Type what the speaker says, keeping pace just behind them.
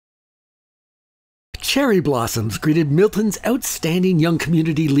Cherry blossoms greeted Milton's outstanding young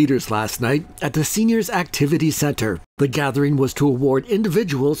community leaders last night at the Seniors Activity Center. The gathering was to award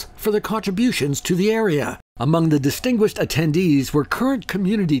individuals for their contributions to the area. Among the distinguished attendees were current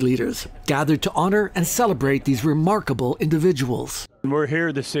community leaders, gathered to honor and celebrate these remarkable individuals. We're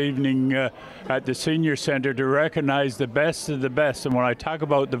here this evening at the Senior Center to recognize the best of the best. And when I talk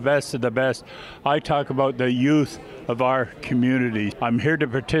about the best of the best, I talk about the youth of our community. I'm here to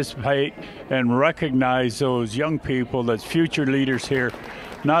participate and recognize those young people that's future leaders here,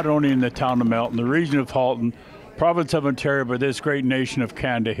 not only in the town of Milton, the region of Halton, province of Ontario, but this great nation of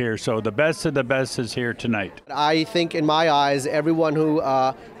Canada here. So the best of the best is here tonight. I think in my eyes, everyone who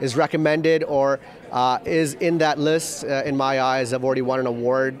is recommended or is in that list, in my eyes, have already won an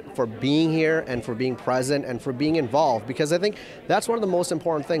award for being here and for being present and for being involved. Because I think that's one of the most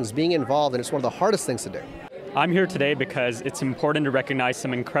important things, being involved, and it's one of the hardest things to do. I'm here today because it's important to recognize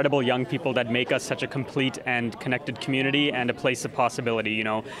some incredible young people that make us such a complete and connected community and a place of possibility. You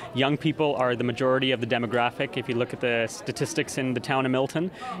know, young people are the majority of the demographic if you look at the statistics in the town of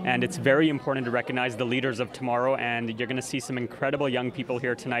Milton, and it's very important to recognize the leaders of tomorrow, and you're going to see some incredible young people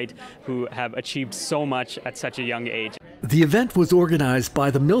here tonight who have achieved so much at such a young age. The event was organized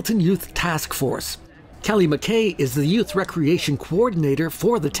by the Milton Youth Task Force. Kelly McKay is the Youth Recreation Coordinator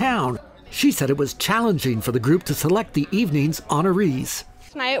for the town. She said it was challenging for the group to select the evening's honorees.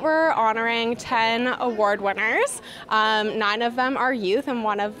 Tonight we're honoring 10 award winners. 9 of them are youth and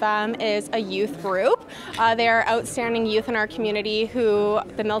 1 of them is a youth group. They are outstanding youth in our community who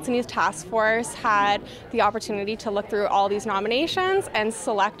the Milton Youth Task Force had the opportunity to look through all these nominations and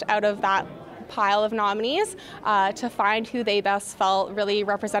select out of that pile of nominees to find who they best felt really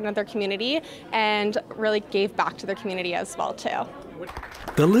represented their community and really gave back to their community as well too.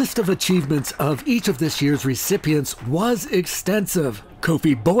 The list of achievements of each of this year's recipients was extensive.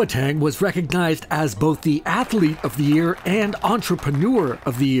 Kofi Boateng was recognized as both the Athlete of the Year and Entrepreneur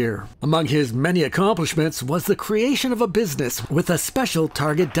of the Year. Among his many accomplishments was the creation of a business with a special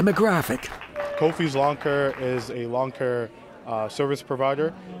target demographic. Kofi's Lawn Care is a lawn care service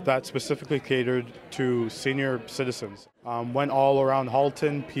provider that specifically catered to senior citizens. Went all around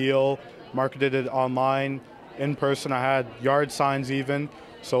Halton, Peel, marketed it online, in person. I had yard signs even,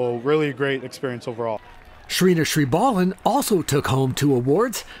 so really a great experience overall. Shrina Sribalan also took home 2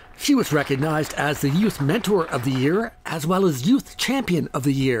 awards. She was recognized as the Youth Mentor of the Year as well as Youth Champion of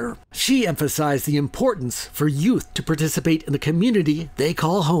the Year. She emphasized the importance for youth to participate in the community they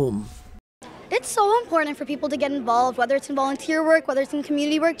call home. It's so important for people to get involved, whether it's in volunteer work, whether it's in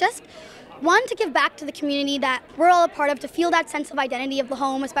community work, just one, to give back to the community that we're all a part of, to feel that sense of identity of the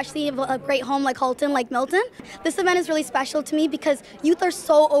home, especially of a great home like Halton, like Milton. This event is really special to me because youth are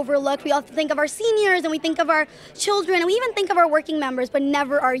so overlooked. We often think of our seniors and we think of our children and we even think of our working members, but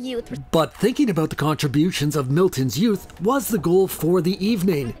never our youth. But thinking about the contributions of Milton's youth was the goal for the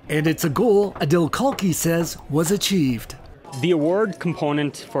evening, and it's a goal Adil Kalki says was achieved. The award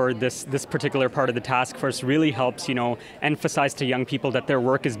component for this particular part of the task force really helps, emphasize to young people that their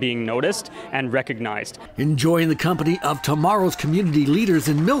work is being noticed and recognized. Enjoying the company of tomorrow's community leaders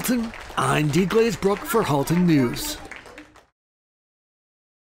in Milton, I'm Glazebrook for Halton News.